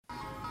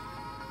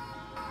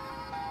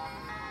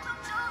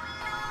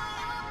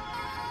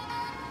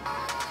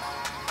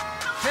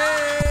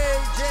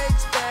Hey,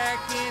 Jake's back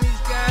and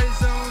he's got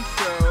his own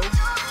show.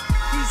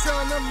 He's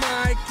on the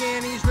mic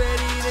and he's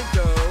ready to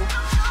go.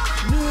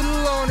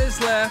 Noodle on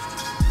his left,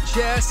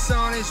 Jess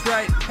on his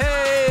right.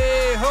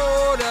 Hey,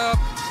 hold up,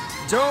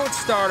 don't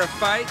start a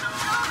fight.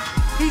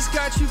 He's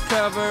got you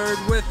covered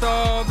with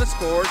all the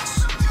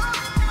sports.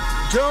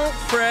 Don't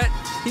fret,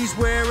 he's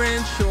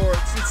wearing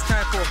shorts. It's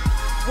time for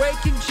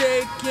Waking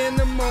Jake in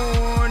the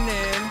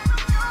morning,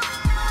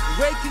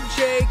 Waking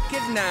Jake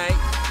at night.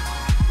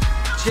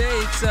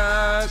 Jake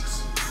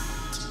sucks.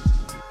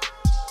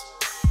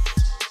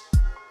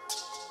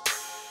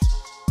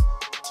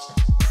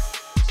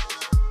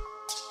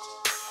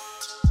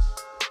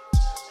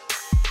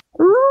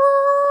 Ooh.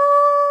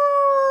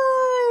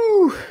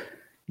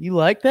 You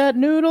like that,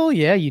 Noodle?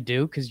 Yeah, you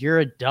do, because you're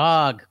a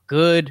dog.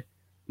 Good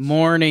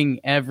morning,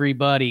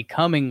 everybody.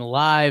 Coming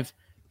live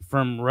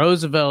from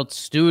Roosevelt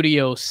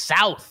Studio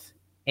South,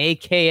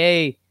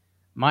 a.k.a.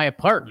 my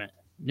apartment.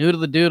 Noodle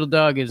the Doodle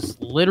Dog is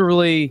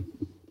literally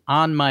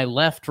on my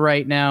left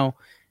right now.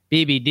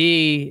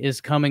 BBD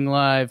is coming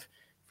live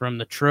from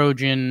the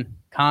Trojan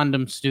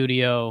Condom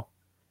Studio,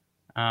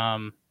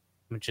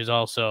 which is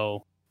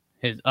also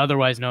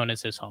otherwise known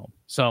as his home.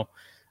 So,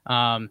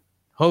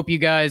 hope you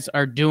guys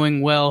are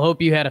doing well.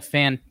 Hope you had a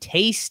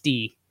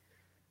fantastic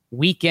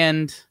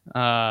weekend.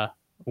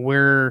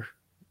 We're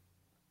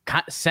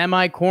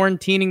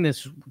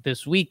semi-quarantining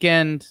this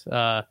weekend.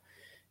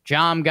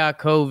 Jom got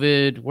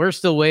COVID. We're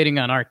still waiting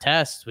on our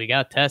tests. We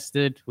got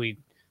tested.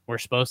 We're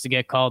supposed to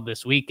get called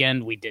this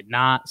weekend. We did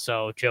not,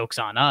 so joke's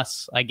on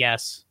us, I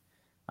guess.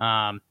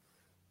 But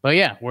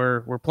yeah,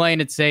 we're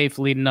playing it safe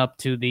leading up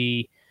to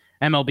the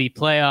MLB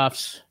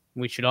playoffs.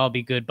 We should all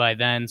be good by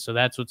then. So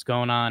that's what's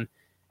going on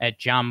at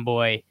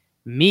Jomboy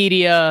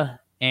Media.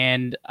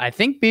 And I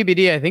think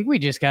BBD, we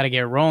just got to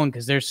get rolling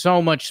because there's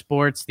so much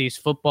sports. These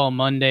football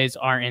Mondays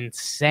are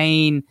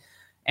insane.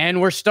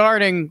 And we're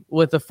starting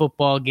with a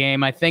football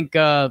game. I think,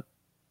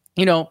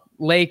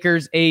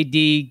 Lakers AD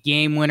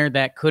game winner,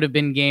 that could have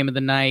been game of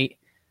the night.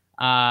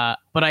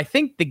 But I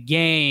think the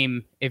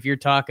game, if you're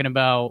talking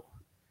about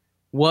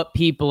what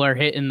people are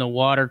hitting the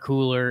water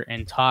cooler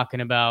and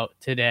talking about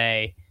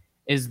today,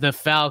 is the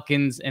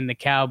Falcons and the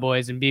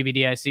Cowboys. And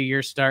BBD, I see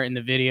you're starting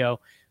the video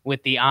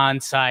with the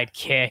onside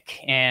kick.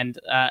 And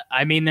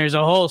there's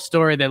a whole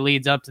story that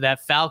leads up to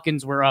that.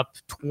 Falcons were up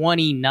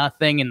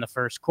 20-0 in the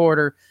first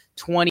quarter,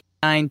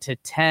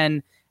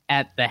 29-10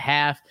 at the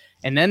half.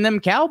 And then them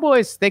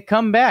Cowboys, they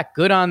come back.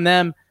 Good on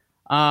them.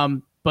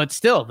 But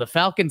still, the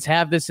Falcons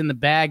have this in the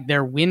bag.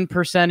 Their win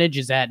percentage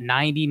is at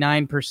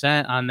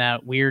 99% on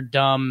that weird,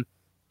 dumb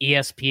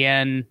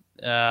ESPN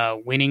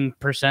winning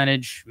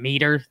percentage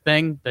meter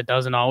thing that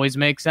doesn't always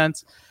make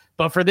sense.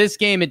 But for this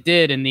game, it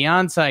did. And the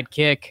onside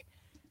kick,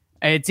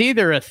 it's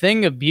either a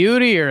thing of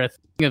beauty or a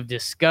thing of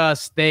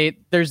disgust.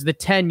 There's the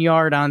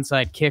 10-yard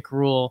onside kick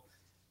rule.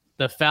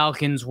 The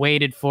Falcons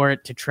waited for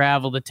it to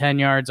travel the 10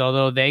 yards,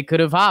 although they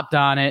could have hopped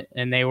on it,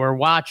 and they were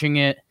watching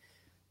it.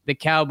 The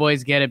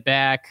Cowboys get it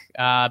back.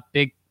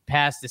 Big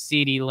pass to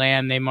CeeDee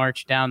Lamb. They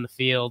march down the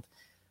field.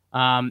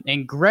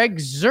 And Greg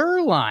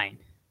Zuerlein,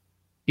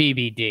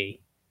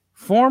 BBD,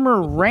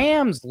 former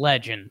Rams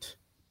legend,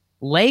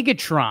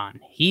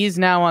 Legatron, he is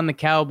now on the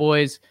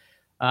Cowboys.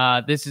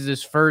 This is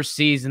his first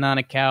season on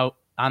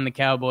the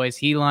Cowboys.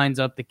 He lines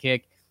up the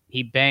kick.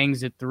 He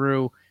bangs it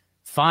through.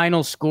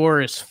 Final score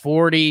is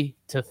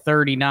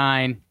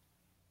 40-39.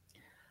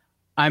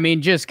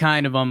 Just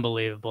kind of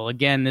unbelievable.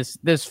 Again,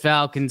 this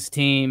Falcons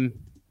team,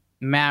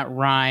 Matt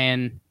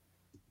Ryan.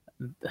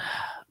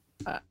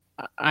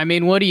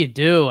 What do you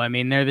do?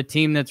 They're the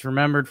team that's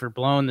remembered for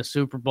blowing the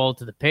Super Bowl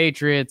to the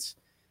Patriots.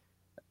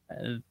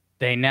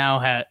 They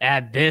now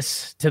add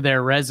this to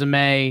their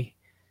resume,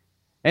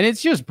 and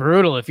it's just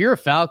brutal. If you're a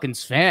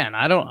Falcons fan,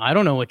 I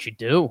don't know what you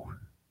do.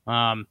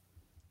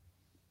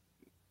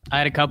 I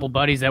had a couple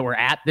buddies that were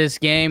at this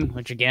game,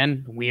 which,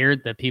 again,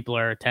 weird that people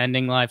are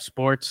attending live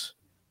sports,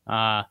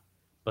 but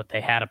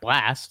they had a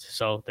blast,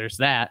 so there's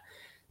that.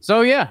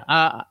 So,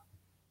 yeah,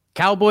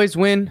 Cowboys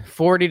win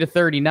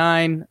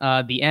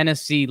 40-39. The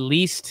NFC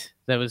least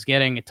that was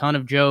getting a ton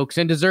of jokes,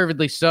 and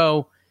deservedly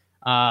so.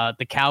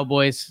 The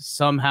Cowboys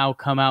somehow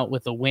come out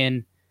with a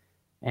win.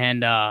 And,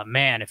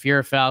 man, if you're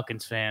a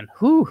Falcons fan,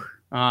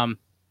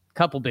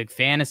 couple big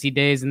fantasy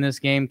days in this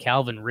game.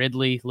 Calvin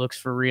Ridley looks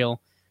for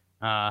real.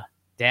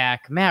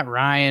 Dak, Matt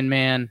Ryan,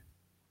 man,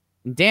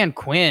 and Dan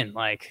Quinn.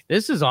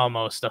 This is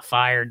almost a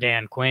fire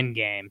Dan Quinn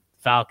game,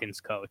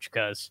 Falcons coach,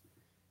 because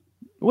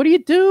what do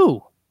you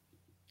do?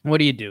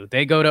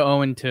 They go to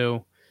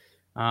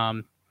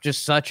 0-2.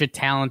 Just such a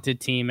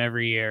talented team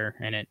every year,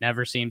 and it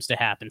never seems to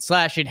happen. /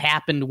 it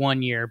happened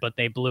one year, but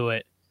they blew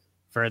it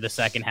for the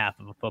second half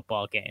of a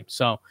football game.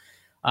 So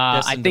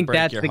I think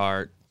that's your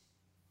heart.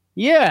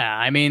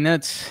 Yeah,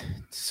 that's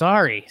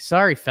sorry,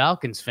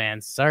 Falcons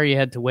fans. Sorry you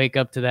had to wake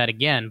up to that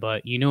again,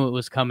 but you knew it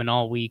was coming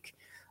all week.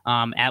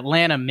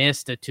 Atlanta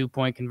missed a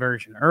 2-point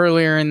conversion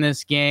earlier in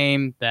this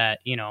game that,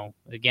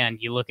 again,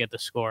 you look at the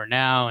score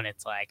now and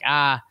it's like,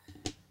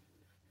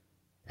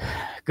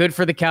 Good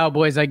for the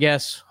Cowboys, I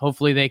guess.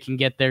 Hopefully they can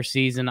get their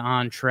season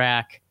on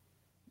track.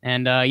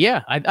 And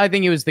I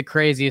think it was the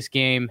craziest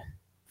game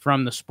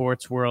from the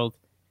sports world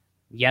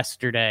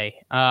yesterday.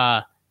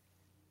 How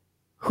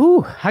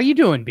you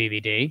doing,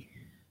 BBD?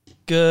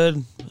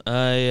 Good.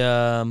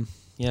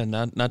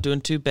 Not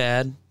doing too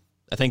bad.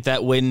 I think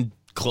that win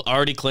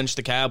already clinched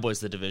the Cowboys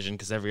the division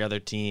because every other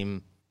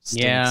team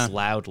stinks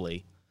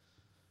loudly.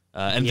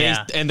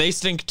 And they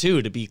stink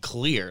too. To be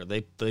clear,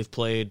 they've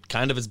played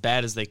kind of as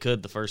bad as they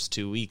could the first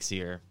 2 weeks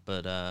here,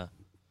 but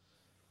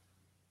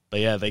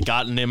yeah, they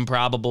got an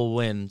improbable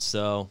win,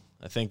 so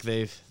I think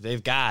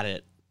they've got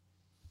it.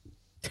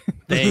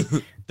 They're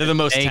the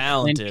most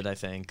talented, I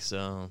think.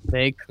 So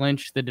they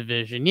clinched the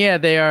division. Yeah,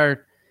 they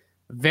are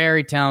a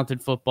very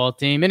talented football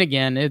team. And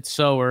again, it's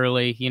so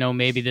early.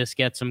 Maybe this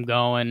gets them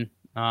going.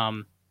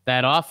 That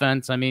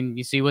offense, I mean,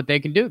 you see what they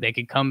can do. They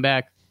could come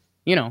back.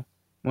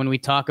 When we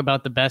talk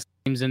about the best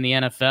teams in the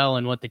NFL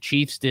and what the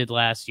Chiefs did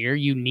last year,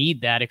 you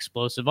need that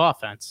explosive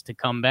offense to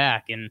come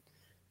back. And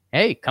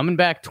hey, coming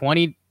back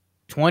 20-0,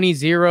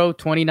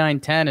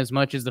 29-10, as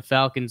much as the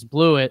Falcons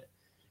blew it,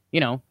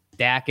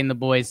 Dak and the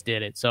boys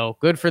did it. So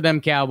good for them,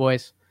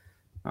 Cowboys.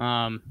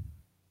 And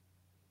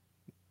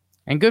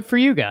good for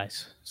you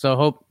guys.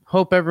 So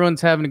hope everyone's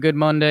having a good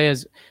Monday.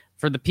 As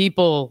for the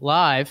people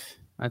live,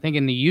 I think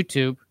in the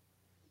YouTube,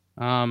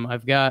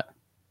 I've got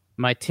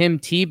my Tim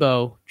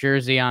Tebow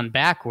jersey on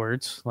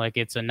backwards, like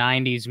it's a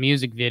 90s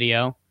music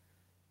video,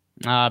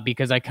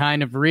 because I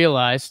kind of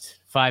realized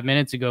 5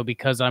 minutes ago,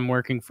 because I'm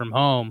working from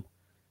home,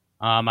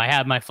 I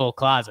have my full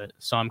closet,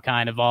 so I'm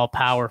kind of all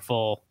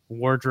powerful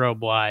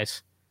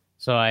wardrobe-wise.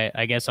 So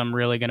I guess I'm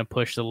really going to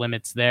push the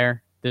limits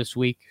there this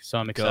week, so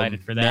I'm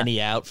excited for that.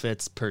 Many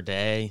outfits per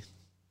day.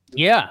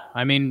 Yeah,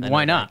 I mean,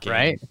 why not,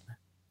 right?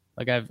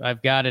 Like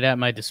I've got it at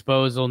my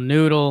disposal.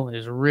 Noodle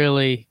is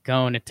really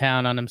going to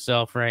town on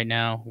himself right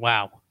now.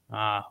 Wow.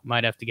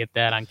 Might have to get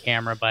that on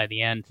camera by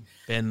the end.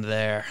 Been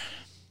there.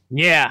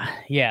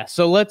 Yeah.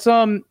 So let's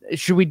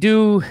should we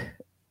do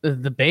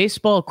the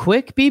baseball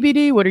quick,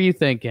 BBD? What are you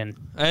thinking?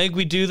 I think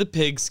we do the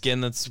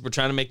pigskin. We're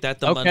trying to make that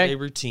the Monday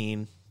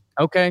routine.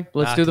 Okay,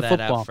 let's do the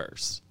football out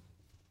first.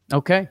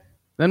 Okay.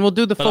 Then we'll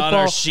do the football. On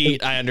our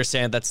sheet, I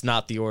understand that's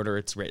not the order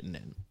it's written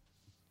in.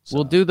 So.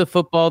 We'll do the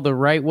football the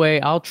right way.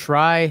 I'll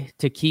try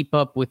to keep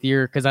up with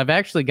because I've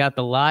actually got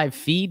the live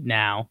feed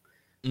now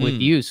with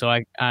you,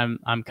 so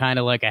I'm kind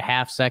of like a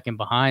half second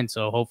behind.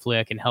 So hopefully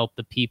I can help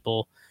the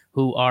people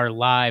who are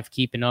live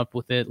keeping up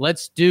with it.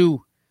 Let's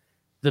do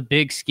the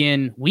Big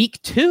Skin Week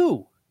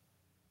 2.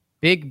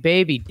 Big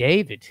Baby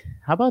David.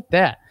 How about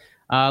that?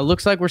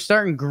 Looks like we're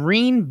starting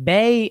Green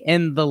Bay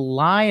and the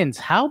Lions.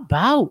 How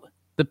about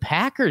the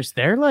Packers?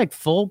 They're like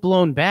full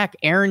blown back.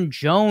 Aaron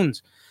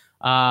Jones.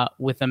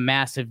 With a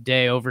massive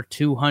day, over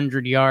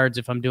 200 yards,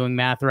 if I'm doing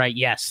math right.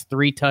 Yes,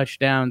 3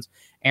 touchdowns.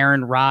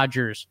 Aaron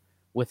Rodgers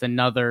with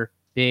another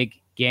big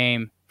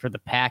game for the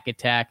Pack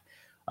Attack.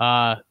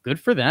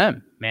 Good for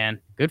them, man.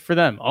 Good for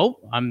them. Oh,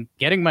 I'm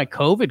getting my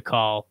COVID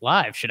call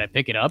live. Should I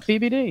pick it up,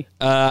 BBD?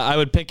 I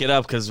would pick it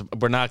up because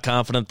we're not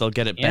confident they'll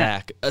get it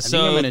back. I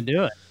think I'm going to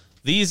do it.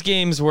 These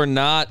games were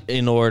not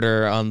in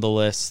order on the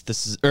list.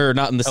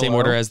 Not in the same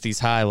order as these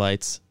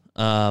highlights.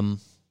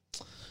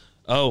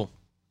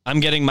 I'm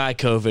getting my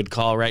COVID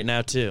call right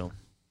now, too.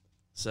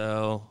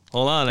 So,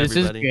 hold on,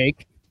 everybody. This is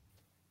Jake.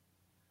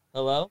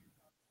 Hello?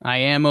 I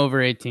am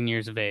over 18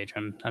 years of age.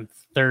 I'm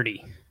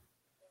 30.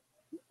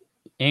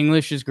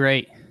 English is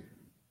great.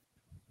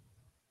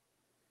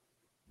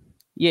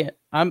 Yeah,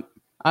 I'm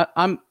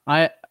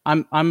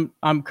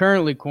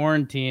currently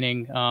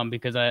quarantining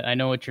because I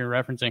know what you're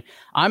referencing.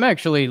 I'm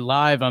actually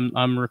live.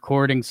 I'm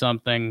recording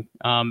something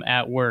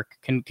at work.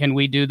 Can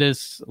we do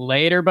this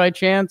later by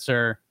chance,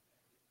 or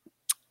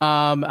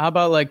how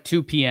about like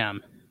 2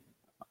 p.m.?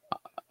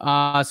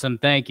 Awesome.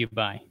 Thank you.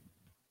 Bye.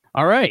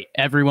 All right,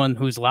 everyone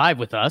who's live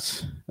with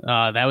us.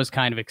 That was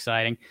kind of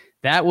exciting.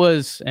 That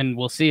was, and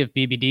we'll see if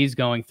BBD's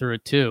going through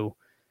it too.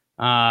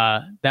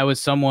 That was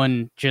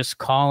someone just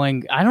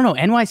calling. I don't know.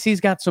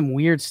 NYC's got some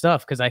weird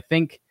stuff because I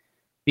think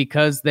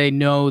because they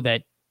know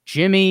that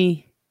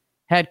Jimmy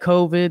had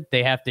COVID,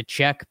 they have to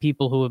check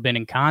people who have been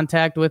in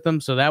contact with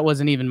them. So that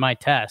wasn't even my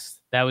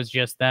test. That was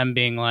just them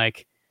being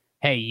like,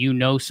 hey, you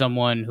know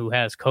someone who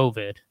has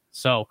COVID.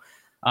 So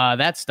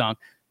that stunk.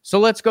 So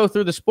let's go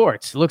through the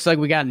sports. It looks like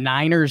we got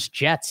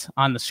Niners-Jets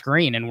on the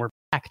screen, and we're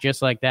back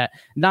just like that.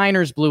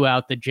 Niners blew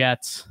out the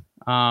Jets,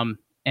 and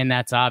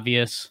that's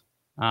obvious.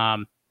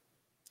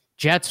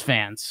 Jets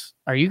fans,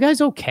 are you guys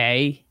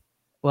okay?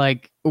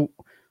 Like,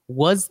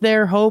 was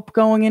there hope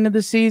going into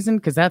the season?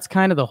 Because that's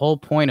kind of the whole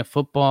point of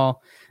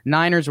football.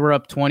 Niners were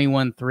up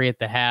 21-3 at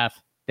the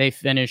half. They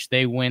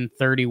win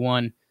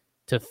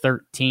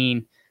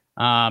 31-13.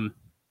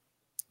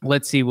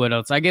 Let's see what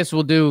else. I guess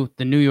we'll do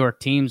the New York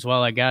teams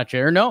while I got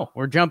you. Or no,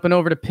 we're jumping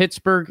over to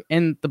Pittsburgh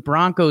and the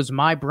Broncos.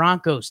 My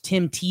Broncos,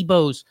 Tim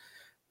Tebow's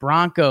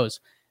Broncos.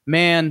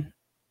 Man,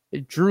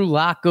 Drew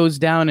Lock goes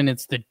down, and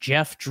it's the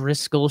Jeff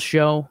Driscoll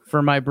show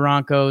for my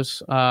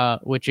Broncos,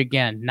 which,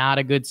 again, not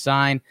a good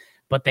sign.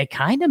 but they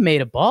kind of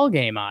made a ball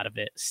game out of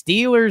it.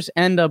 Steelers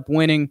end up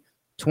winning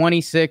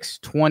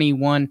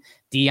 26-21.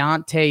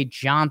 Deontay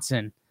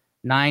Johnson,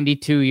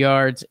 92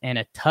 yards and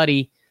a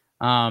tutty.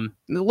 A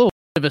little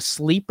bit of a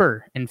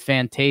sleeper in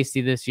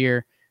Fantasy this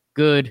year.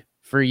 Good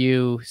for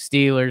you,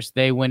 Steelers.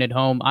 They win at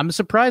home. I'm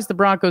surprised the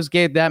Broncos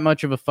gave that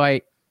much of a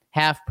fight.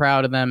 Half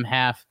proud of them,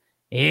 half,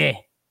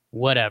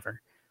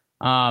 whatever.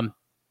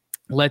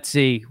 Let's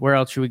see. Where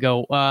else should we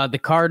go? The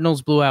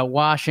Cardinals blew out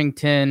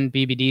Washington.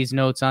 BBD's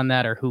notes on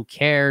that are who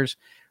cares.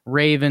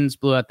 Ravens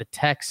blew out the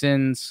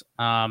Texans.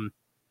 The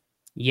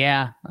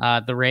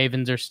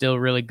Ravens are still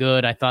really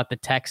good. I thought the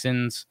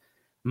Texans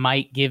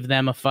might give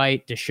them a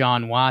fight.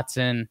 Deshaun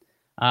Watson.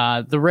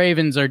 The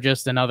Ravens are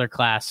just another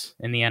class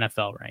in the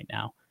NFL right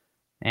now.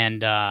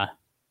 And I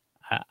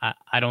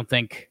don't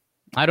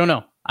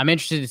know. I'm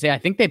interested to say, I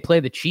think they play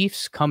the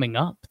Chiefs coming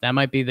up. That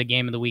might be the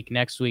game of the week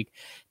next week.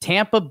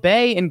 Tampa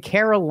Bay and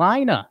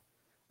Carolina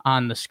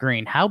on the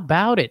screen. How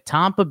about it?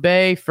 Tampa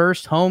Bay,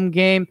 first home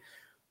game.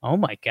 Oh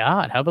my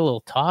God. How about a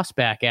little toss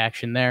back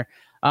action there?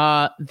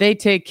 They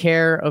take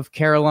care of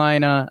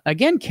Carolina.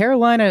 Again,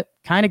 Carolina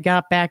kind of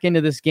got back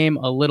into this game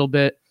a little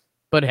bit,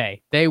 but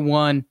hey, they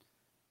won.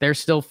 They're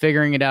still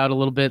figuring it out a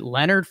little bit.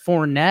 Leonard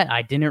Fournette,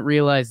 I didn't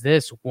realize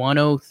this,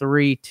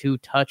 103, 2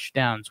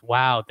 touchdowns.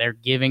 Wow, they're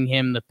giving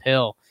him the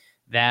pill.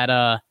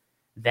 That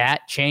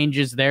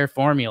changes their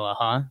formula,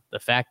 huh? The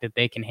fact that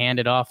they can hand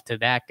it off to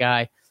that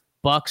guy.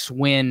 Bucks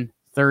win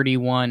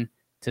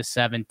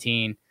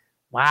 31-17.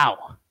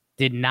 Wow,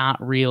 did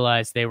not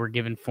realize they were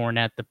giving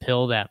Fournette the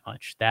pill that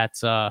much.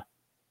 That's a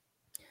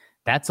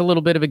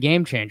little bit of a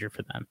game changer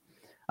for them.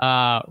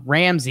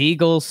 Rams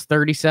Eagles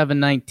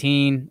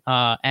 37-19.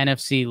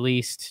 NFC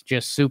least,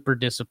 just super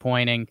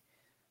disappointing.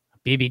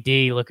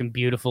 BBD looking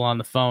beautiful on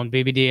the phone.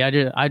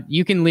 BBD,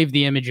 you can leave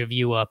the image of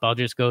you up. I'll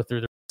just go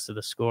through the rest of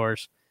the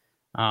scores.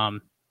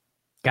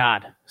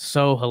 God,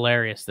 so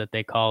hilarious that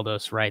they called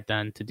us right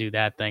then to do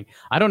that thing.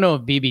 I don't know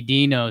if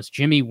BBD knows.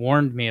 Jimmy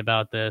warned me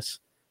about this,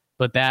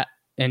 but that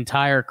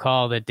entire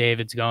call that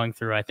David's going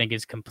through, I think,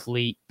 is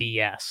complete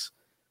BS.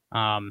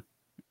 I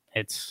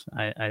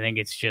think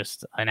it's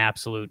just an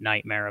absolute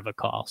nightmare of a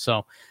call.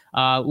 So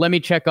let me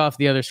check off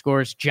the other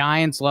scores.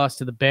 Giants lost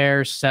to the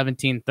Bears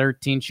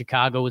 17-13.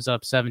 Chicago was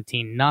up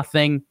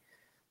 17-0.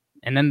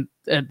 And then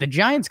the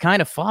Giants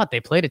kind of fought.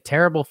 They played a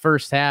terrible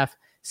first half.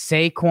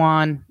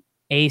 Saquon,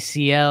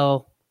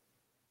 ACL,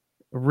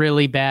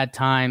 really bad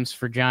times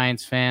for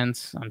Giants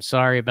fans. I'm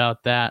sorry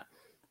about that.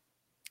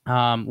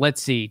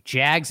 Let's see.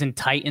 Jags and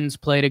Titans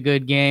played a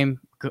good game.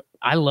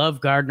 I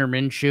love Gardner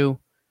Minshew.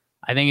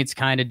 I think it's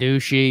kind of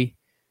douchey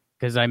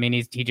because, I mean,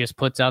 he just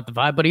puts out the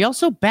vibe, but he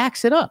also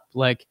backs it up.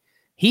 Like,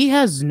 he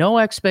has no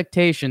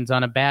expectations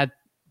on a bad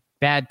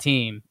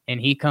team,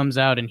 and he comes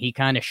out and he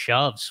kind of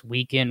shoves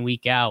week in,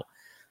 week out.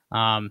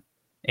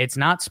 It's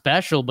not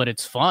special, but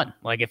it's fun.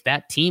 Like, if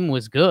that team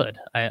was good,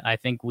 I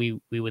think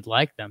we would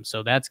like them.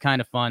 So that's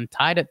kind of fun.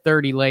 Tied at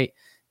 30 late.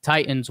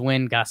 Titans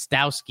win.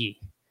 Gostowski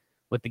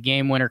with the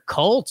game winner.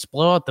 Colts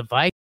blow out the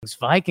Vikings.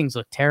 Vikings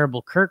look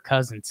terrible. Kirk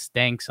Cousins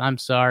stinks. I'm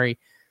sorry.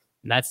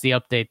 And that's the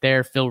update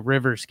there. Phil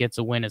Rivers gets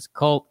a win as a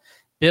Colt.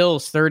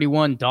 Bills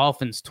 31,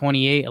 Dolphins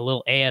 28, a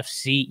little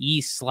AFC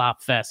East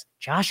slop fest.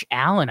 Josh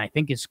Allen, I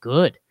think, is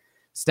good.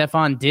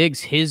 Stephon Diggs,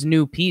 his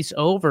new piece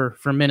over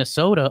from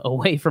Minnesota,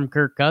 away from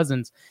Kirk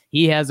Cousins.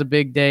 He has a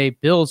big day.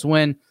 Bills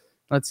win.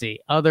 Let's see.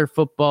 Other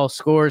football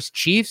scores.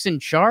 Chiefs and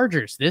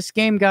Chargers. This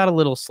game got a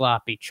little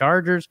sloppy.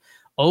 Chargers,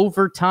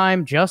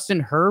 overtime.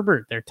 Justin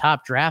Herbert, their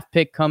top draft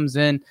pick, comes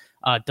in.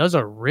 Does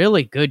a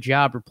really good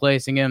job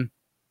replacing him.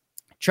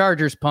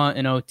 Chargers punt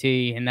in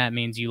OT, and that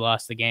means you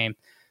lost the game.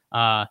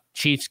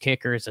 Chiefs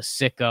kicker is a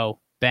sicko.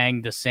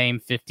 Banged the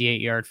same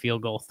 58-yard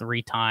field goal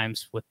 3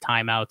 times with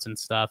timeouts and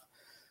stuff.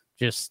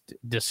 Just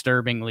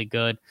disturbingly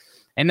good.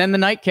 And then the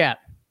nightcap.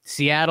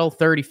 Seattle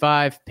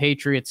 35,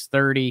 Patriots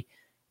 30.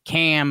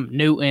 Cam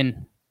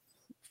Newton,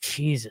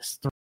 Jesus,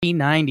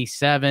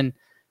 397.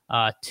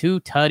 2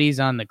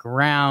 tutties on the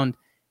ground.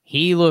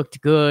 He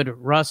looked good.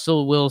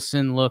 Russell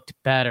Wilson looked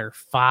better.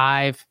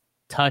 5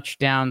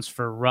 touchdowns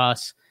for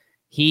Russ.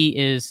 He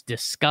is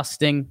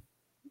disgusting.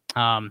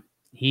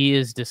 He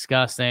is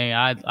disgusting.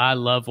 I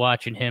love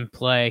watching him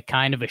play.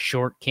 Kind of a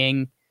short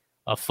king,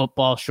 a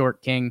football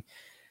short king.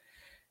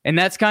 And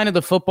that's kind of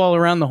the football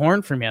around the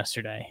horn from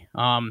yesterday.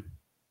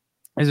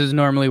 This is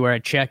normally where I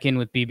check in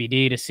with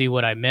BBD to see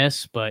what I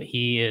miss, but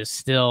he is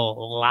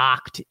still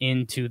locked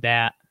into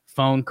that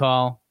phone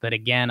call that,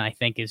 again, I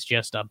think is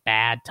just a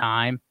bad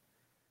time.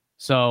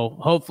 So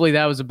hopefully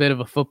that was a bit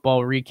of a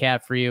football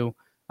recap for you.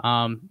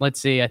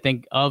 Let's see. I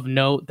think of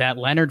note that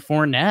Leonard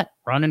Fournette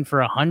running for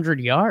 100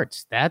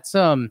 yards. That's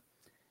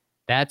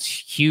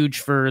huge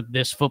for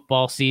this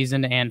football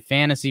season and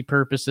fantasy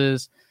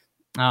purposes.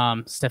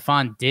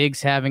 Stephon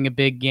Diggs having a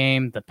big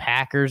game. The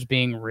Packers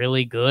being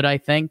really good, I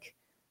think.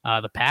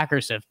 The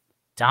Packers have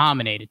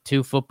dominated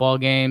 2 football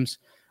games.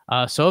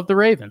 So have the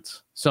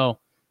Ravens. So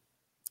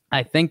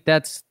I think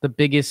that's the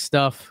biggest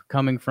stuff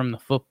coming from the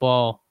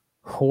football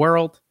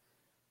world.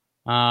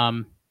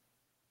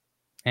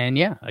 And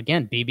yeah,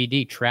 again,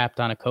 BBD trapped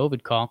on a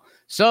COVID call.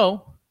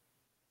 So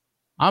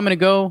I'm going to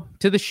go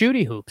to the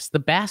shooty hoops, the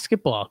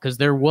basketball, because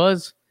there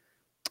was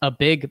a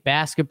big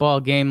basketball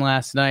game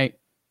last night.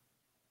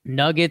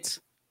 Nuggets,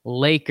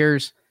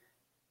 Lakers,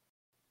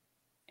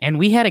 and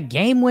we had a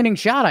game-winning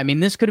shot. I mean,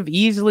 this could have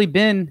easily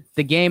been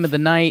the game of the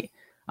night.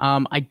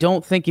 I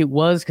don't think it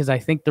was because I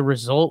think the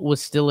result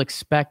was still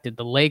expected.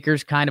 The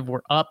Lakers kind of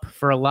were up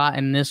for a lot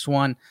in this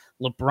one.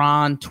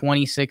 LeBron,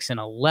 26 and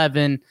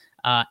 11.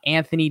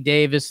 Anthony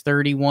Davis,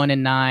 31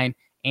 and 9.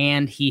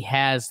 And he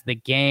has the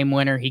game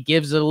winner. He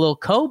gives it a little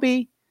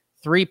Kobe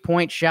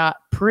 3-point shot.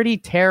 Pretty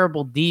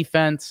terrible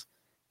defense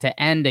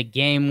to end a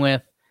game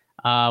with.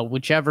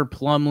 Whichever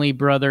Plumlee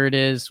brother it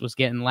is was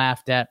getting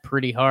laughed at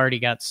pretty hard. He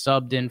got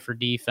subbed in for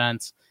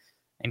defense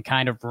and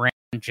kind of ran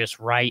just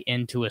right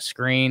into a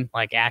screen,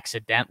 like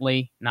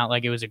accidentally. Not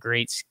like it was a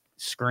great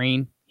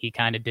screen. He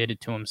kind of did it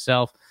to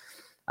himself.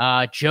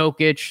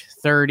 Jokic,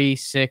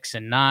 36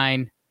 and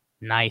 9.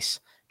 Nice.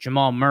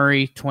 Jamal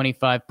Murray,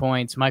 25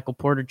 points. Michael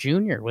Porter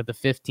Jr. with a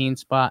 15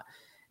 spot.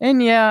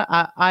 And yeah,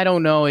 I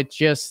don't know. It's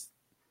just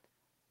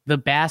the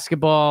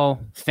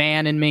basketball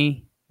fan in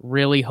me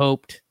really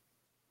hoped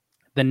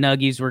the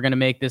Nuggies were going to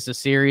make this a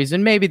series,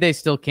 and maybe they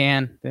still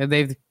can.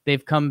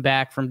 They've come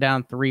back from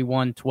down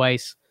 3-1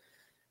 twice.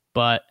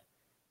 But,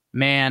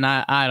 man,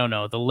 I don't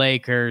know. The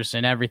Lakers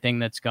and everything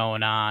that's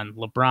going on,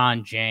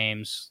 LeBron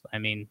James, I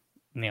mean,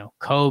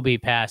 Kobe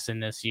passing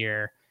this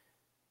year.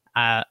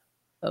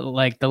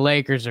 Like, the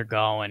Lakers are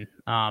going.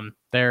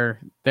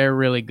 They're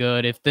really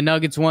good. If the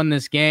Nuggets won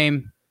this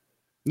game,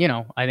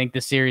 I think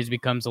the series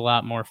becomes a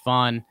lot more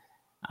fun.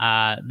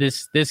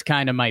 This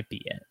kind of might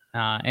be it.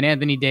 And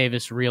Anthony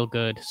Davis, real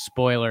good.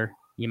 Spoiler,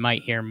 you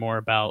might hear more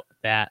about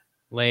that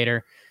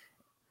later.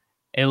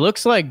 It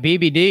looks like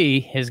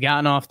BBD has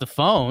gotten off the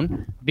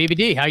phone.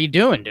 BBD, how you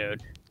doing,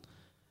 dude?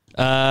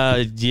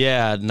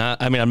 Yeah,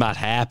 I'm not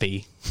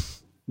happy.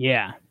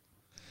 Yeah.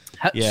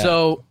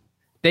 So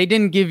they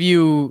didn't give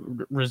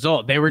you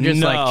result. They were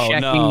just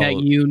checking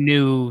that you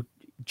knew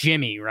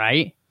Jimmy,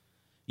 right?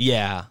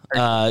 Yeah.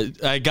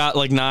 I got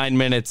like 9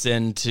 minutes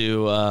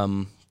into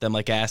them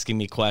like asking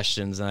me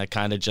questions, and I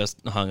kind of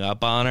just hung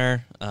up on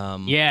her.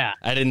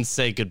 I didn't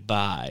say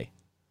goodbye.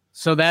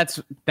 So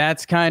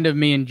that's kind of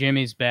me and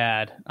Jimmy's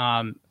bad.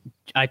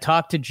 I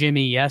talked to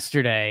Jimmy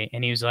yesterday,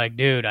 and he was like,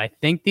 dude, I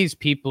think these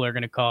people are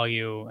going to call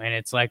you, and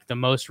it's like the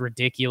most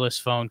ridiculous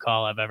phone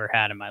call I've ever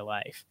had in my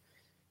life.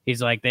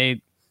 He's like,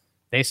 they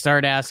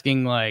start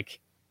asking like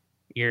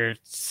your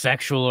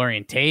sexual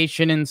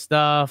orientation and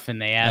stuff,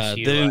 and they ask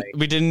you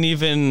I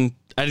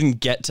didn't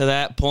get to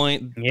that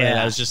point. Yeah.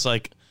 But I was just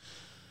like,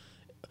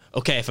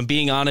 okay, if I'm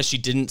being honest, she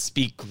didn't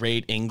speak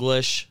great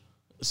English.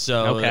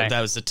 So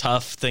that was a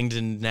tough thing to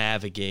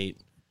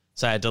navigate.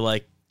 So I had to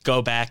like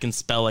go back and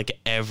spell like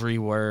every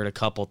word a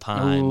couple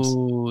times.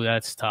 Ooh,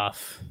 that's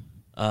tough.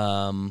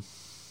 That's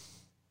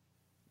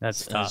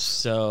tough.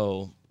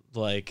 So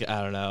like,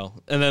 I don't know.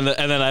 And then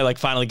I like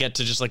finally get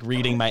to just like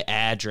reading my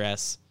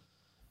address.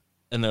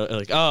 And they're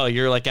like, oh,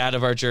 you're like out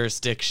of our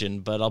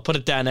jurisdiction, but I'll put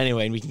it down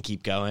anyway and we can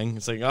keep going.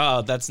 It's like,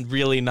 oh, that's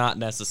really not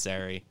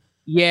necessary.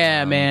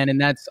 Yeah, man, and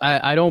that's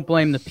I don't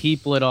blame the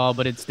people at all,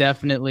 but it's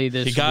definitely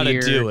this you gotta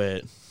do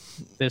it.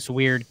 This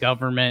weird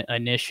government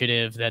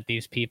initiative that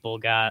these people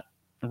got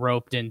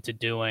roped into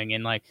doing.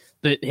 And like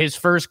his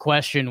first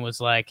question was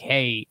like,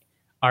 hey,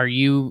 are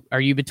you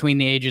between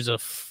the ages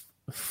of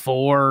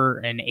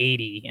 4 and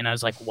 80? And I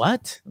was like,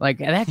 what? Like,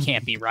 that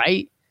can't be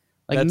right.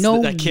 Like,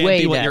 that can't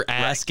be what you're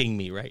asking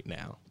me right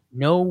now.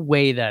 No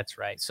way that's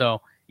right.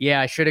 So yeah,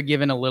 I should have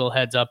given a little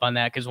heads up on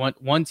that, because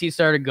once he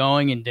started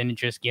going and didn't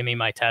just give me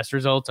my test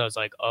results, I was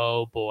like,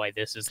 oh boy,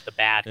 this is the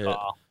bad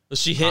call. Well,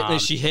 she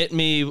hit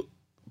me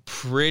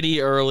pretty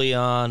early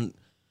on.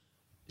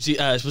 She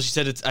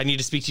said, I need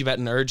to speak to you about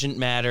an urgent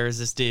matter. Is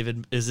this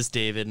David?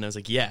 And I was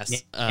like,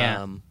 yes.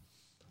 Yeah. And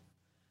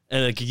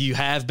like, you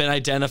have been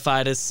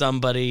identified as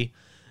somebody.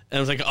 And I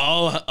was like,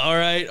 oh, all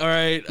right.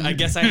 I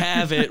guess I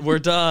have it. We're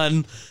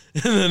done.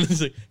 And then it's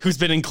like, who's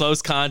been in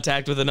close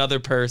contact with another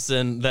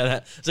person?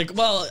 It's like,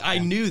 well, I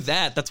knew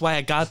that. That's why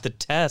I got the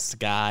test,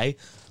 guy.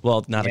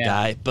 Well, not a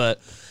guy, but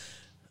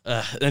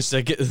and she's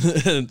like,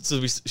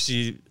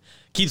 she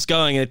keeps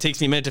going, and it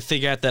takes me a minute to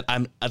figure out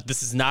that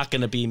this is not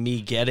going to be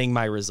me getting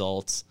my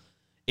results.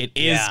 It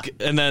is,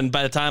 and then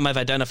by the time I've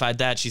identified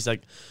that, she's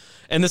like,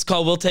 and this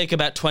call will take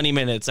about 20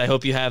 minutes. I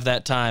hope you have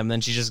that time. And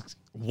then she just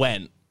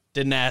went.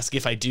 Didn't ask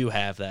if I do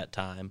have that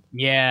time.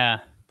 Yeah,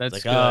 that's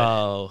like,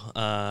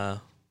 good.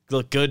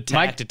 Look, good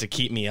tactic to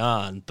keep me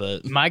on,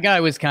 but my guy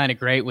was kind of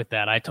great with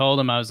that. I told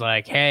him, I was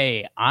like,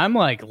 hey, I'm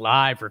like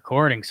live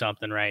recording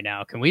something right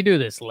now. Can we do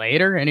this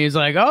later? And he was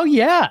like, oh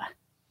yeah,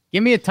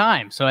 give me a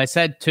time. So I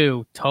said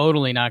 2,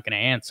 totally not going to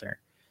answer.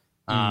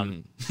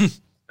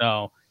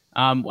 So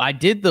I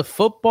did the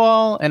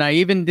football and I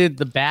even did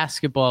the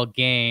basketball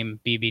game,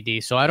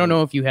 BBD. So I don't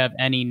know if you have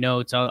any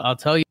notes. I'll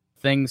tell you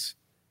things.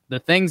 The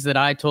things that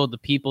I told the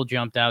people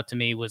jumped out to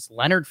me was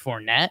Leonard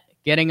Fournette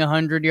getting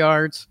 100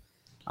 yards.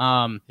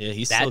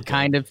 He's that still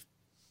kind of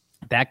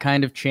that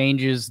kind of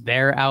changes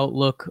their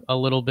outlook a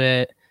little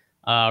bit.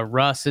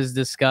 Russ is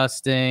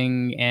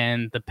disgusting,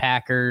 and the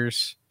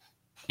Packers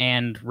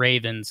and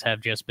Ravens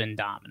have just been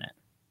dominant.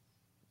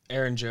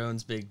 Aaron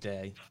Jones, big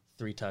day.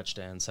 3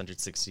 touchdowns,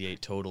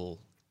 168 total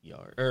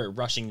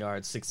rushing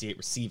yards, 68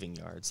 receiving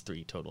yards,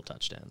 3 total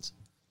touchdowns.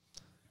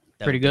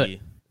 Pretty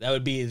good. That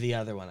would be the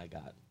other one I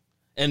got.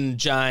 And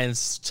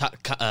Giants,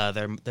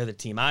 they're the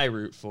team I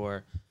root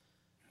for.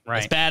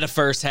 Right. As bad a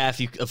first half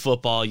of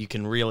football you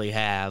can really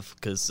have,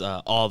 because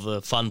all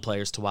the fun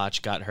players to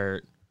watch got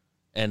hurt,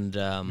 and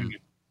then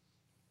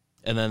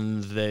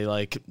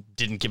they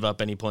didn't give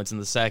up any points in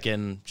the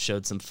second,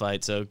 showed some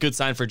fight. So good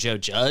sign for Joe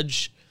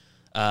Judge,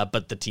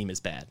 but the team is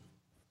bad.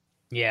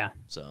 Yeah.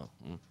 So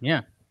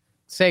yeah,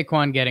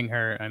 Saquon getting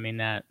hurt. I mean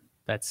that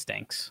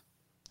stinks.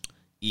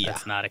 Yeah,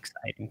 that's not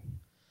exciting.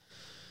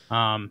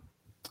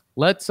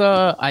 Let's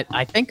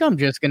I think I'm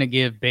just gonna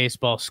give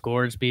baseball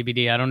scores,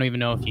 BBD. I don't even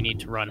know if you need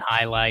to run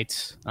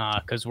highlights,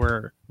 because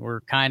we're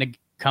kind of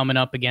coming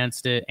up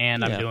against it,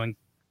 and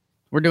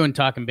we're doing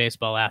talking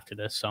baseball after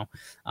this. So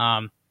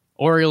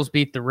Orioles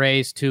beat the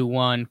Rays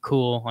 2-1.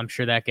 Cool. I'm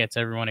sure that gets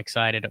everyone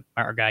excited.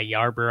 Our guy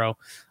Yarborough.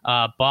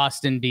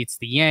 Boston beats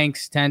the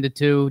Yanks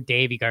 10-2.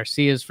 Davy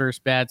Garcia's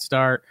first bad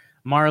start.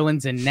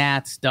 Marlins and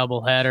Nats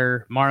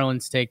doubleheader.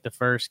 Marlins take the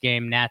first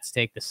game. Nats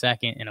take the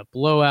second in a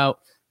blowout.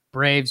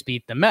 Braves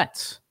beat the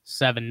Mets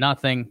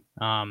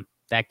 7-0.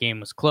 That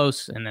game was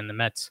close, and then the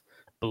Mets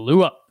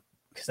blew up,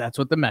 because that's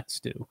what the Mets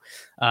do.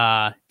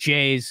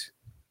 Jays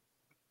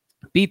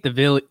beat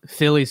the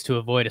Phillies to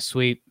avoid a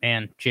sweep,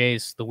 and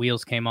Jays, the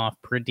wheels came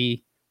off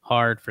pretty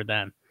hard for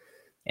them.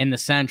 In the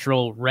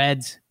Central,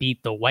 Reds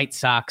beat the White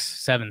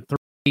Sox 7-3.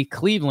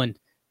 Cleveland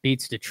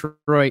beats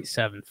Detroit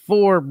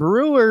 7-4.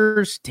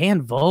 Brewers,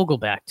 Dan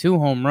Vogelback, 2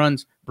 home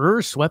runs.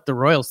 Brewers swept the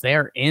Royals. They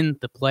are in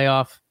the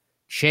playoff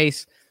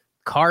chase.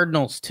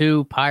 Cardinals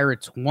 2,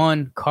 Pirates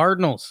 1.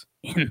 Cardinals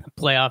in the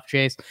playoff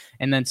chase.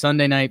 And then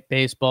Sunday night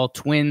baseball,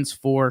 Twins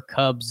 4,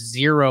 Cubs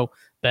 0.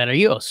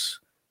 Berrios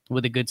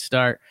with a good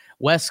start.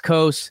 West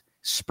Coast,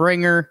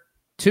 Springer,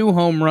 2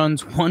 home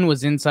runs. 1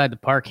 was inside the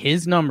park.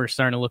 His numbers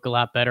starting to look a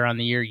lot better on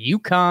the year.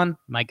 UConn,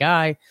 my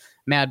guy,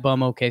 Mad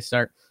Bum, okay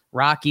start.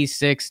 Rockies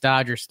 6,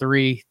 Dodgers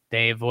 3.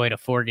 They avoid a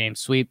 4-game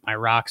sweep. My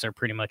Rocks are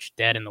pretty much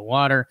dead in the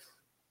water.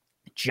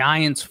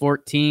 Giants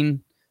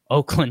 14,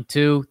 Oakland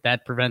 2.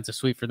 That prevents a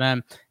sweep for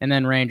them. And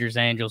then Rangers,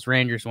 Angels.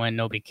 Rangers win.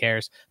 Nobody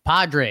cares.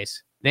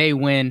 Padres, they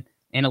win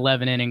in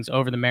 11 innings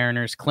over the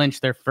Mariners.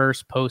 Clinch their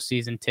first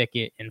postseason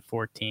ticket in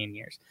 14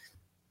 years.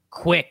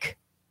 Quick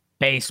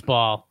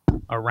baseball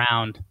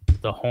around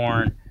the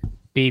horn.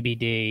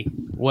 BBD,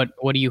 what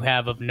do you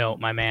have of note,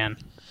 my man?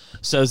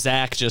 So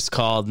Zach just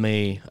called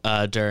me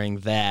during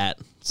that,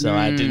 so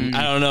I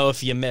don't know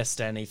if you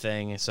missed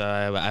anything, so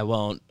I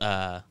won't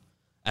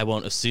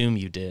assume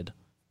you did.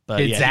 But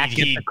did Zach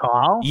get the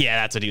call?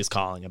 Yeah, that's what he was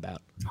calling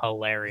about.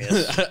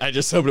 Hilarious. I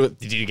just hoped.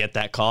 Did you get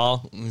that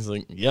call? He's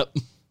like, yep.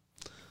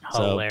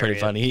 Hilarious. So pretty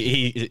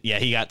funny.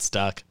 He got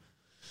stuck.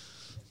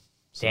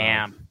 So.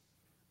 Damn.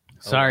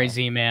 Sorry,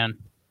 Z-Man.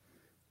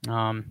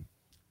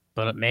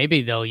 But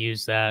maybe they'll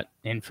use that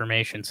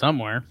information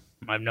somewhere.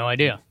 I have no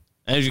idea.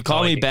 And if you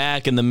call me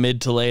back in the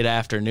mid to late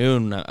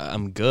afternoon,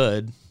 I'm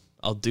good.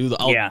 I'll do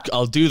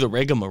the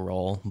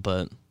rigmarole,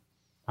 but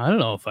I don't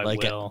know if I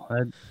will.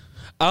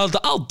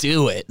 I'll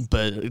do it,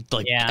 but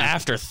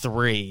after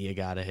 3, you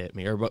gotta hit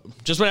me, or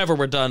just whenever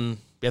we're done.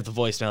 We have the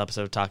voicemail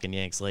episode of Talking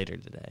Yanks later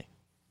today,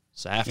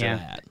 so after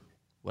that,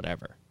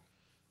 whatever.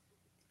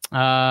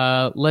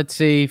 Let's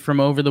see. From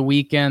over the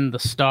weekend, the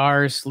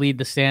Stars lead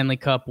the Stanley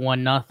Cup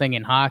 1-0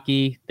 in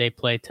hockey. They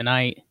play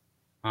tonight.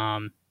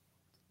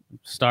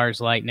 Stars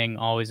Lightning,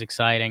 always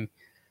exciting.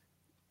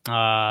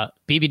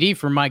 BBD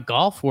from my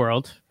golf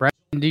world, Bryson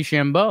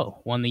DeChambeau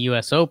won the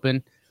U.S.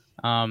 Open.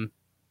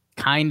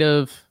 Kind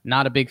of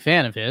not a big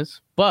fan of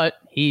his, but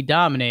he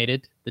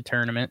dominated the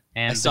tournament.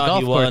 And I saw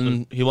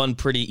he won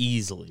pretty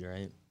easily,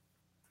 right?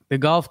 The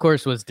golf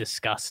course was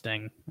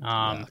disgusting.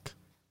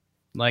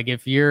 Like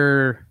if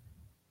you're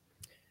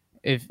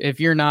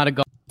not a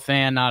golf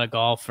fan, not a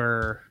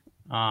golfer,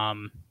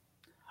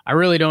 I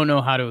really don't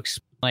know how to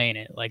explain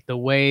it. Like the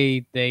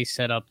way they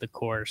set up the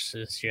course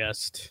is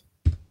just,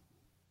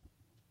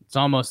 it's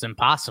almost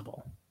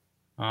impossible.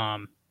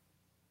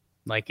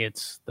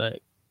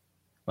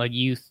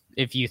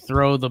 If you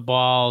throw the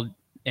ball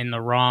in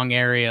the wrong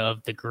area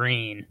of the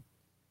green,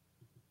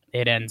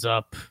 it ends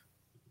up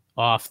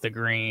off the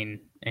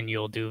green and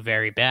you'll do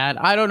very bad.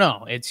 I don't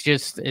know. It's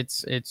just,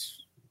 it's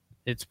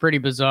pretty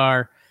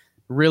bizarre.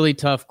 Really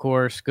tough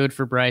course. Good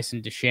for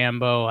Bryson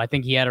DeChambeau. I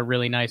think he had a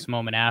really nice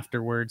moment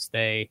afterwards.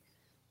 I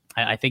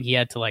think he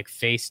had to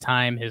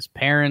FaceTime his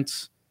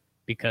parents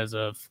because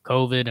of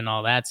COVID and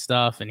all that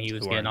stuff, and he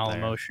was getting all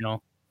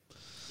emotional.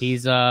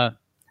 He's I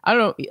don't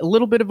know, a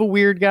little bit of a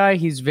weird guy.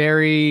 He's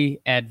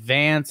very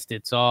advanced.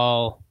 It's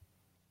all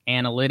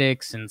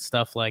analytics and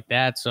stuff like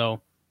that.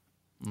 So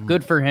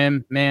good for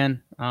him,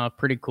 man.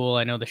 Pretty cool.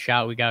 I know the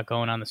shot we got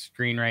going on the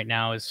screen right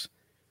now is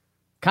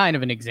kind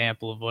of an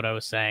example of what I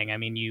was saying. I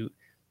mean,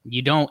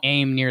 you don't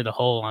aim near the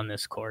hole on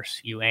this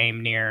course. You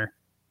aim near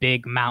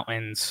big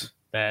mountains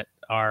that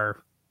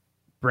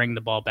bring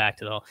the ball back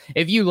to the hole.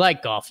 If you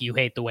like golf, you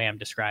hate the way I'm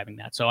describing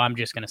that. So I'm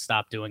just going to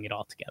stop doing it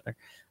altogether.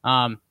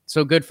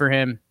 So good for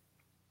him.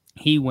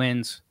 He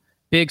wins.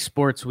 Big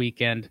sports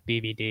weekend,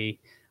 BBD.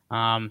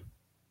 And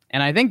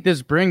I think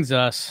this brings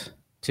us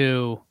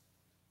to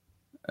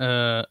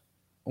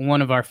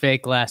one of our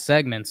fake last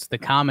segments, the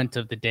comment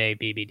of the day,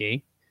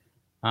 BBD.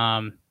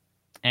 And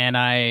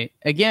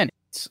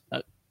it's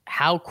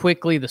how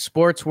quickly the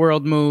sports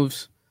world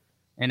moves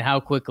and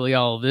how quickly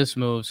all of this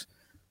moves.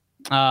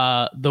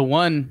 The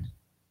one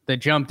that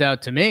jumped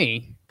out to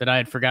me that I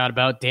had forgot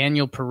about,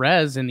 Daniel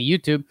Perez in the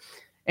YouTube.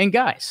 And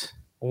guys,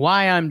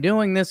 why I'm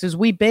doing this is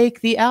we bake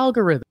the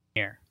algorithm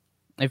here.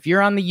 If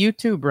you're on the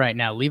YouTube right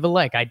now, leave a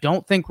like. I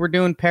don't think we're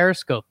doing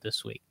Periscope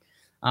this week.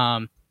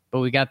 But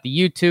we got the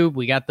YouTube,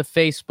 we got the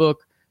Facebook,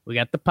 we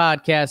got the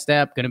podcast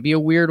app. Going to be a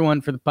weird one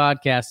for the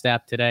podcast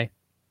app today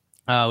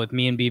with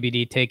me and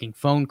BBD taking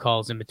phone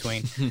calls in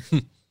between.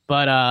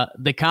 But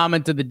the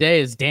comment of the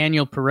day is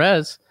Daniel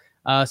Perez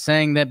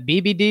saying that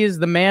BBD is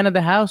the man of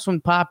the house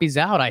when Poppy's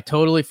out. I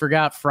totally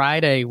forgot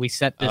Friday we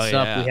set this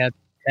up. We had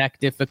tech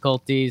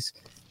difficulties.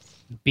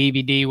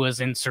 BBD was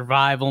in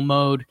survival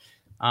mode.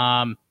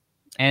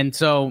 And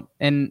so,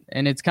 and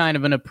it's kind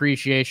of an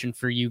appreciation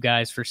for you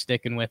guys for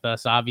sticking with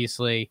us.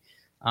 Obviously,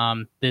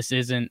 this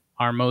isn't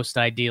our most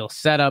ideal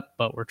setup,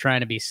 but we're trying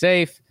to be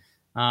safe.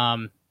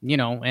 And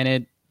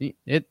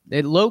it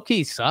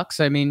low-key sucks.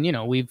 I mean,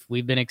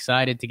 we've been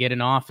excited to get an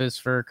office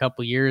for a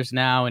couple years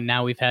now, and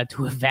now we've had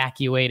to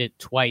evacuate it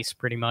twice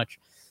pretty much.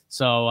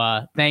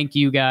 So thank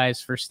you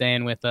guys for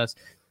staying with us.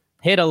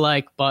 Hit a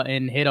like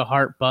button, hit a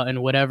heart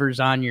button, whatever's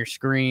on your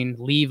screen.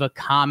 Leave a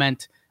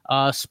comment.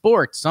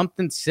 Sports,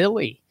 something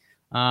silly.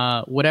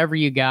 Whatever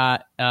you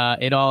got,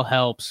 it all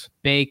helps.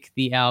 Bake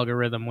the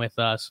algorithm with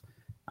us.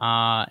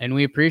 And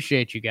we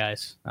appreciate you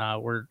guys.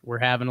 We're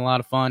having a lot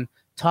of fun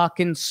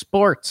talking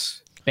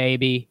sports,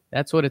 baby.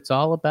 That's what it's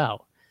all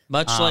about.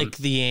 Much like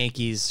the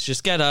Yankees,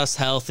 just get us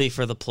healthy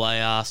for the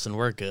playoffs and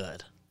we're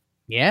good.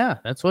 Yeah,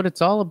 that's what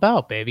it's all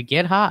about, baby.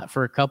 Get hot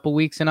for a couple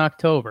weeks in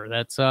October.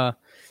 That's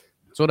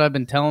what I've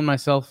been telling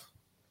myself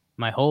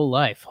my whole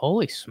life.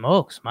 Holy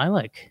smokes,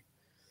 my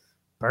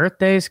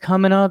birthday's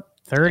coming up,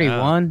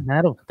 31.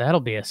 Yeah. That'll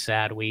be a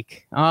sad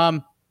week.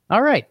 All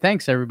right,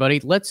 thanks everybody.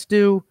 Let's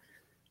do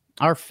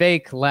our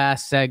fake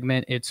last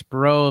segment. It's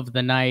Bro of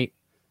the Night.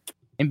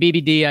 And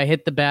BBD, I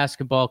hit the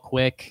basketball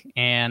quick,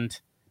 and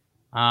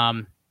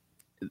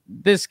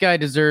this guy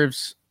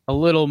deserves a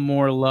little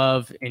more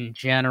love in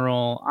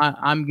general.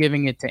 I'm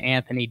giving it to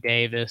Anthony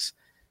Davis.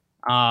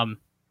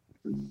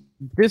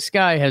 This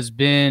guy has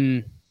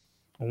been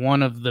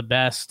one of the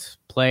best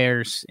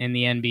players in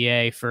the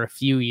NBA for a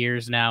few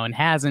years now and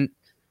hasn't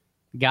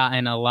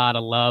gotten a lot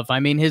of love. I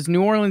mean, his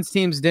New Orleans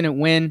teams didn't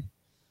win,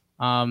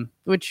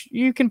 which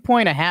you can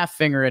point a half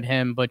finger at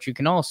him, but you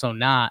can also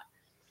not.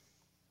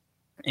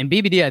 And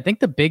BBD, I think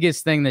the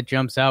biggest thing that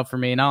jumps out for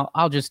me, and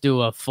I'll just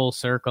do a full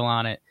circle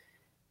on it,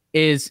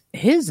 is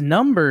his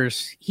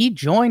numbers. He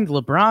joined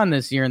LeBron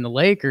this year in the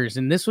Lakers,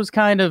 and this was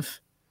kind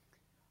of,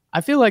 I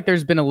feel like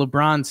there's been a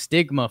LeBron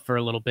stigma for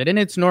a little bit, and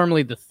it's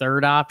normally the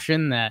third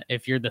option that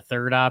if you're the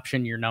third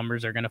option, your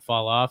numbers are going to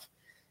fall off.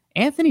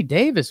 Anthony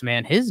Davis,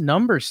 man, his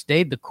numbers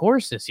stayed the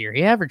course this year.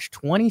 He averaged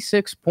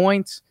 26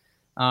 points.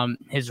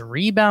 His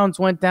rebounds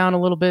went down a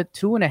little bit,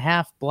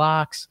 2.5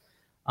 blocks.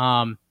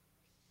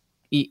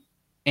 He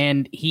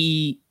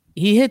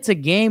hits a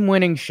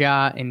game-winning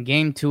shot in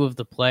Game 2 of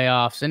the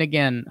playoffs. And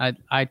again,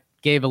 I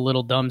gave a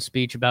little dumb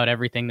speech about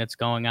everything that's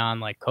going on,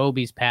 like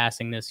Kobe's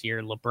passing this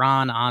year,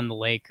 LeBron on the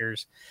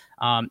Lakers.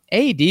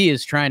 AD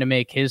is trying to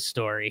make his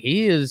story.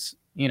 He is,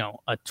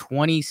 a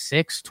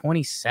 26,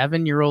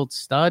 27-year-old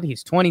stud.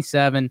 He's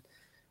 27,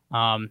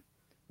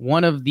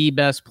 one of the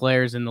best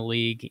players in the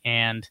league,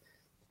 and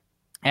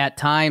at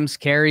times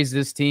carries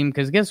this team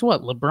because guess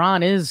what?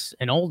 LeBron is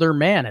an older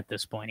man at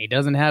this point. He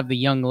doesn't have the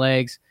young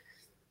legs.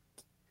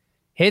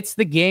 Hits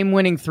the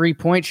game-winning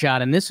three-point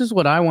shot, and this is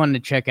what I wanted to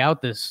check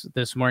out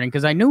this morning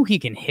because I knew he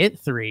can hit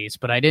threes,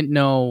 but I didn't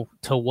know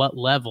to what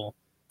level.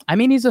 I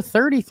mean, he's a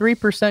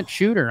 33%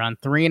 shooter on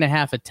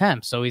 3.5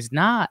 attempts, so he's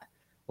not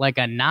like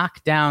a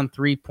knockdown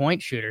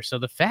three-point shooter. So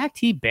the fact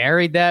he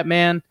buried that,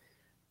 man,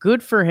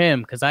 good for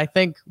him, because I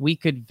think we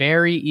could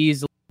very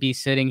easily be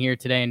sitting here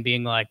today and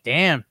being like,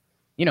 damn,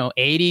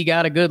 AD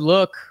got a good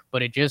look,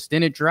 but it just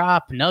didn't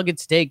drop.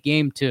 Nuggets take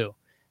Game 2.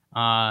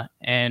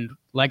 And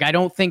I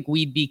don't think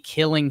we'd be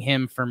killing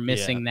him for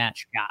missing that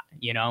shot,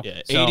 Yeah.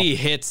 So, AD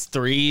hits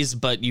threes,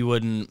 but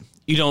you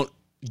don't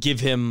give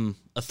him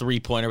a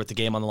 3-pointer with the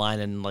game on the line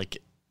and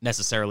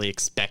necessarily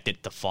expect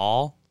it to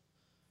fall,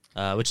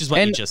 which is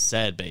what you just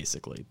said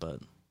basically, but.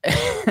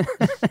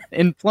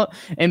 and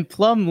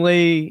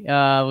Plumlee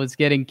was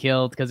getting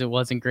killed because it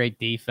wasn't great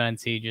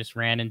defense. He just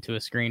ran into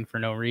a screen for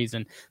no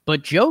reason.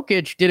 But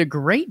Jokic did a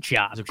great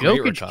job.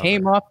 Jokic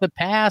came off the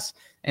pass,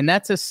 and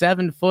that's a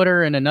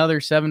 7-footer and another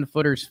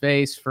 7-footer's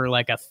face for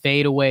a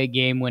fadeaway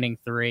game-winning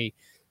three.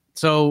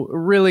 So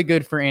really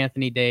good for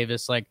Anthony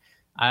Davis.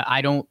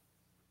 I don't.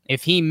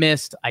 If he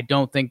missed, I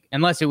don't think,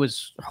 unless it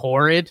was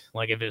horrid,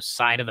 like if it was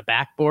side of the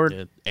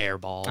backboard, air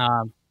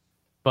ball.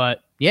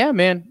 But yeah,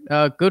 man,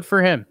 good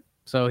for him.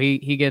 So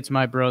he gets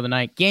my bro of the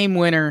night, game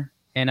winner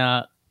in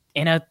a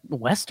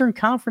Western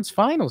Conference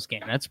Finals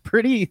game. That's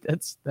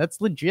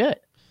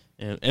legit.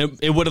 And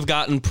it would have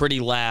gotten pretty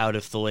loud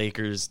if the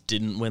Lakers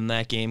didn't win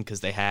that game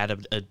because they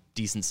had a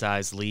decent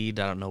sized lead.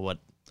 I don't know what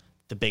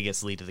the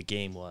biggest lead of the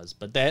game was,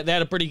 but they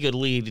had a pretty good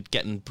lead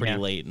getting pretty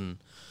late. And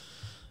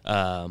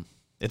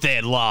if they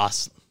had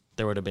lost,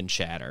 there would have been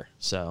chatter.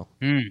 So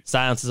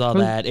silence is all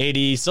that.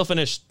 AD still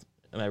finished,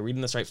 am I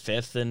reading this right,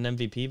 5th in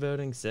MVP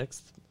voting,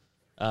 6th?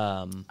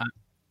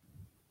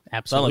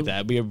 Absolutely.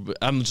 Something like that.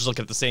 I'm just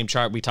looking at the same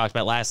chart we talked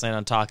about last night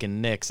on Talking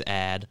Knicks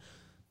ad.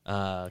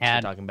 We're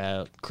talking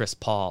about Chris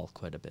Paul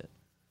quite a bit.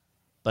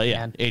 But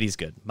yeah, 80's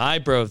good. My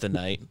bro of the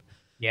night.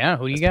 Yeah,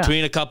 who do you got?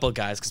 Between a couple of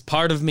guys, because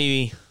part of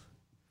me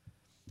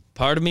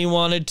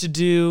wants to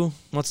do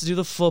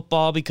the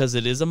football because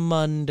it is a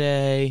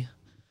Monday,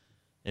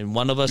 and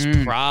one of us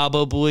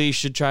probably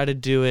should try to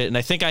do it, and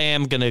I think I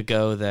am going to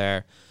go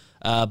there.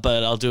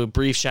 But I'll do a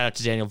brief shout out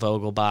to Daniel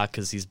Vogelbach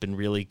because he's been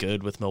really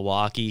good with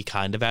Milwaukee,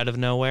 kind of out of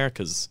nowhere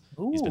because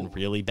he's been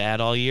really bad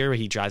all year.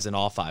 He drives in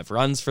all 5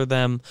 runs for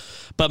them.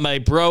 But my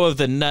bro of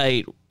the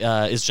night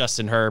is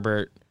Justin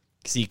Herbert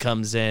because he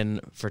comes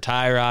in for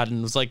Tyrod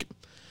and was like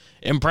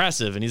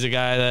impressive. And he's a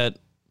guy that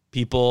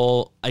he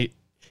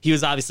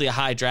was obviously a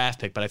high draft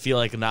pick, but I feel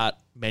like not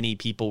many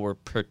people were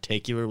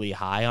particularly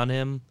high on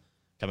him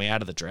coming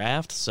out of the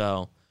draft.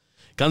 So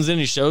comes in,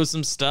 he shows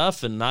some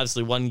stuff, and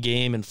obviously one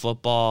game in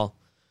football,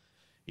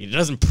 he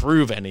doesn't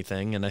prove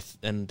anything,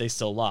 and they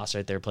still lost,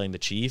 right? They were playing the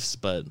Chiefs,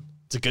 but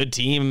it's a good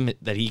team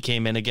that he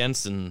came in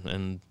against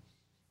and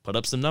put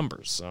up some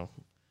numbers. So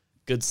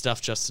good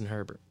stuff, Justin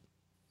Herbert.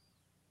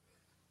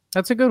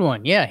 That's a good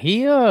one. Yeah,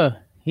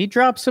 he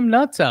dropped some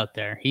nuts out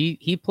there.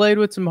 He played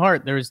with some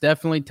heart. There was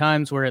definitely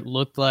times where it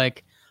looked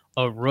like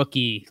a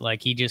rookie,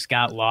 like he just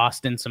got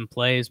lost in some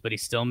plays, but he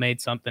still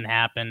made something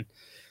happen.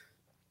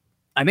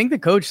 I think the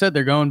coach said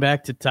they're going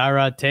back to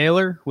Tyrod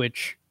Taylor,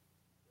 which,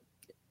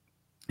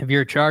 if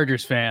you're a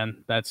Chargers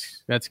fan,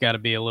 that's got to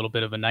be a little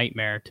bit of a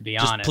nightmare, to be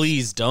honest.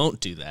 Please don't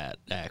do that,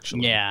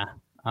 actually. Yeah.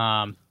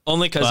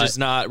 Only because there's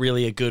not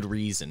really a good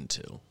reason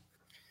to.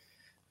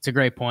 It's a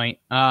great point.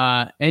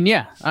 And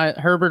yeah,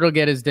 Herbert will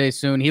get his day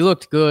soon. He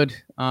looked good.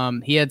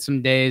 He had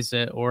some days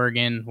at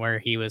Oregon where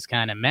he was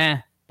kind of meh,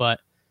 but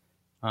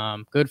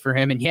good for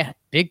him. And yeah,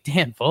 Big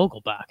Dan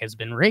Vogelbach has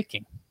been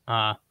raking.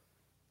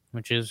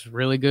 Which is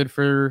really good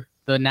for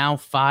the now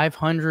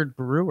 500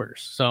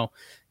 Brewers. So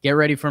get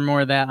ready for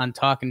more of that on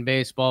Talking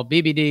Baseball.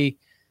 BBD,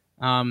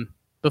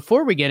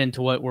 before we get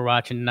into what we're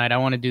watching tonight, I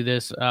want to do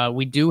this.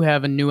 We do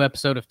have a new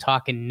episode of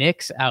Talking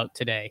Knicks out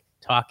today.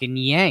 Talking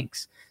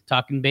Yanks.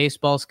 Talking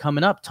Baseball's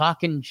coming up.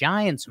 Talking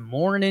Giants.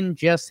 Morning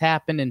just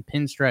happened in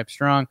Pinstripe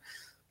Strong.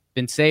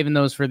 Been saving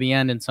those for the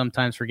end and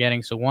sometimes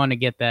forgetting, so want to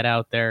get that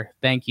out there.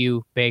 Thank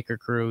you, Baker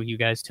Crew. You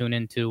guys tune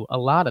into a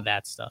lot of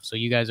that stuff, so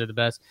you guys are the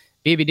best.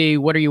 BBD,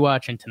 what are you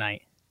watching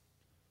tonight?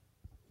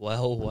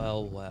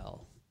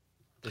 Well.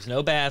 There's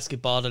no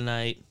basketball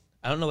tonight.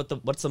 I don't know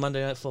what's the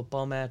Monday Night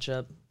Football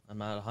matchup. I'm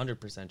not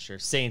 100% sure.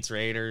 Saints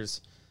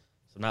Raiders.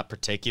 So I'm not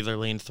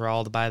particularly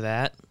enthralled by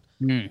that.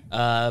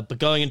 But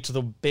going into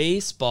the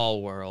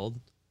baseball world,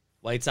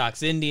 White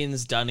Sox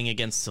Indians Dunning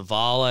against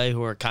Savale,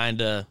 who are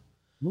kind of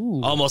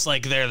almost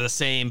like they're the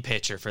same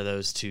pitcher for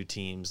those two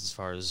teams as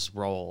far as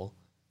role.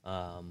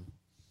 So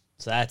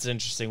that's an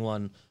interesting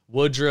one.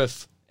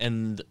 Woodruff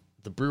and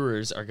the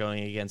Brewers are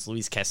going against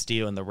Luis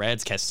Castillo and the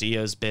Reds.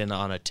 Castillo's been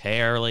on a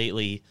tear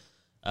lately.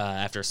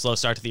 After a slow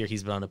start to the year,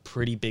 he's been on a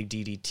pretty big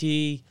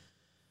DDT.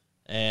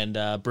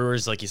 And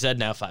Brewers, like you said,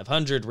 now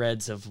 500.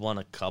 Reds have won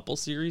a couple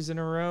series in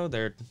a row.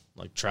 They're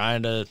like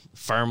trying to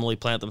firmly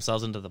plant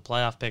themselves into the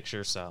playoff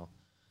picture. So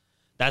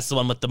that's the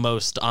one with the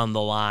most on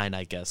the line,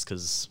 I guess,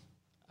 because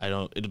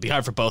it'd be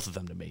hard for both of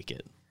them to make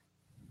it.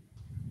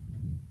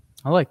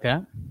 I like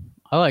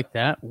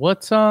that.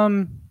 What's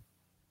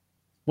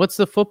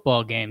the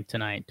football game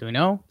tonight? Do we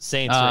know?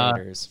 Saints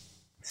Raiders.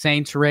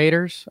 Saints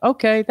Raiders.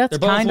 Okay, that's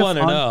kind of fun.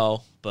 They're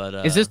both 1-0,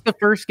 but is this the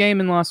first game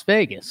in Las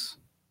Vegas?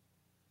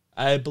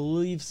 I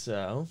believe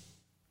so.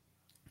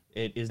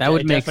 It is. That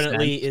would make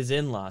definitely sense. Is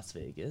in Las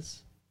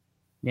Vegas.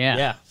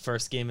 Yeah,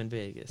 first game in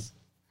Vegas.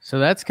 So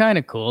that's kind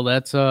of cool.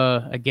 That's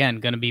again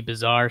going to be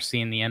bizarre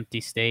seeing the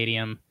empty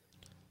stadium.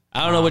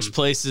 I don't know which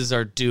places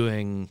are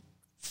doing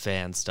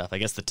fan stuff. I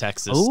guess the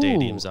Texas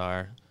stadiums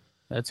are.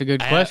 That's a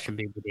good question,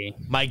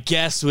 BBD. My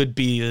guess would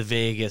be that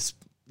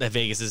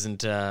Vegas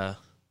isn't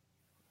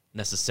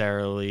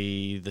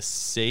necessarily the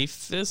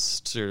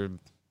safest or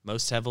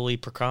most heavily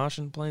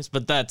precaution place,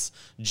 but that's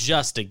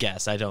just a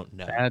guess. I don't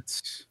know.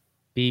 That's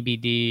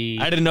BBD.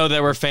 I didn't know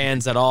there were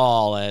fans at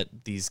all at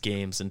these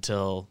games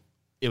until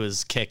it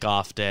was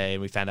kickoff day,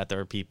 and we found out there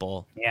were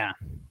people at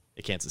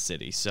Kansas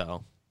City.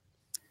 So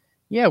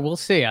yeah, we'll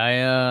see.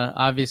 I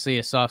obviously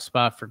a soft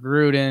spot for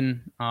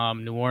Gruden.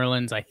 New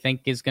Orleans, I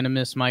think, is going to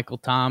miss Michael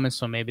Thomas,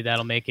 so maybe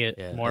that'll make it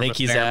more. I think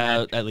he's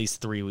out at least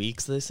 3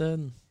 weeks. They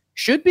said.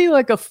 Should be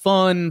like a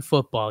fun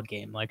football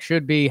game. Like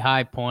should be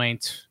high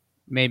points.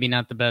 Maybe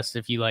not the best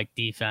if you like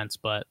defense,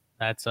 but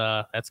that's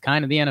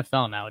kind of the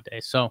NFL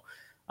nowadays. So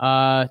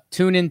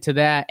tune into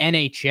that.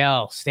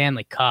 NHL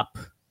Stanley Cup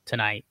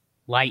tonight.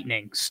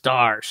 Lightning,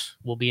 Stars.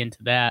 We'll be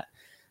into that.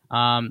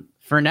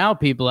 For now,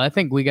 people, I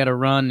think we got to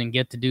run and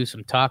get to do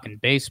some talking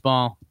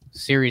baseball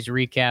series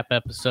recap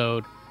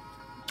episode.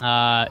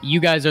 You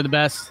guys are the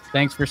best.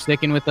 Thanks for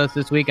sticking with us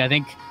this week. I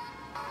think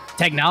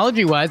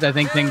technology-wise, I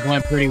think things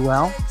went pretty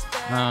well.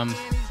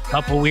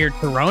 Couple weird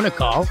Corona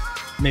calls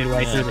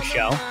midway through the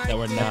show that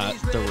were not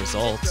the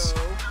results.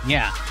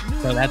 Yeah,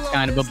 so that's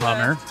kind of a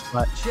bummer.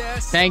 But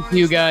thank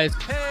you guys.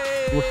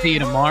 We'll see you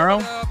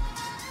tomorrow.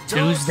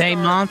 Tuesday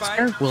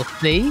Monster. We'll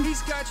see.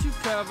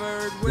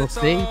 We'll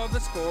see.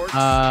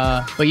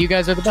 But you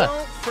guys are the best.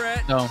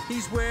 So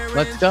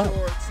let's go.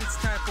 It's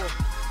time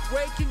for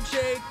Wake and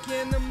Jake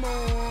in the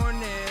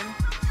morning.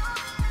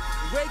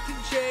 Wake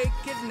and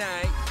Jake at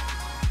night.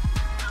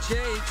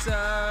 Jake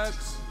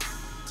sucks.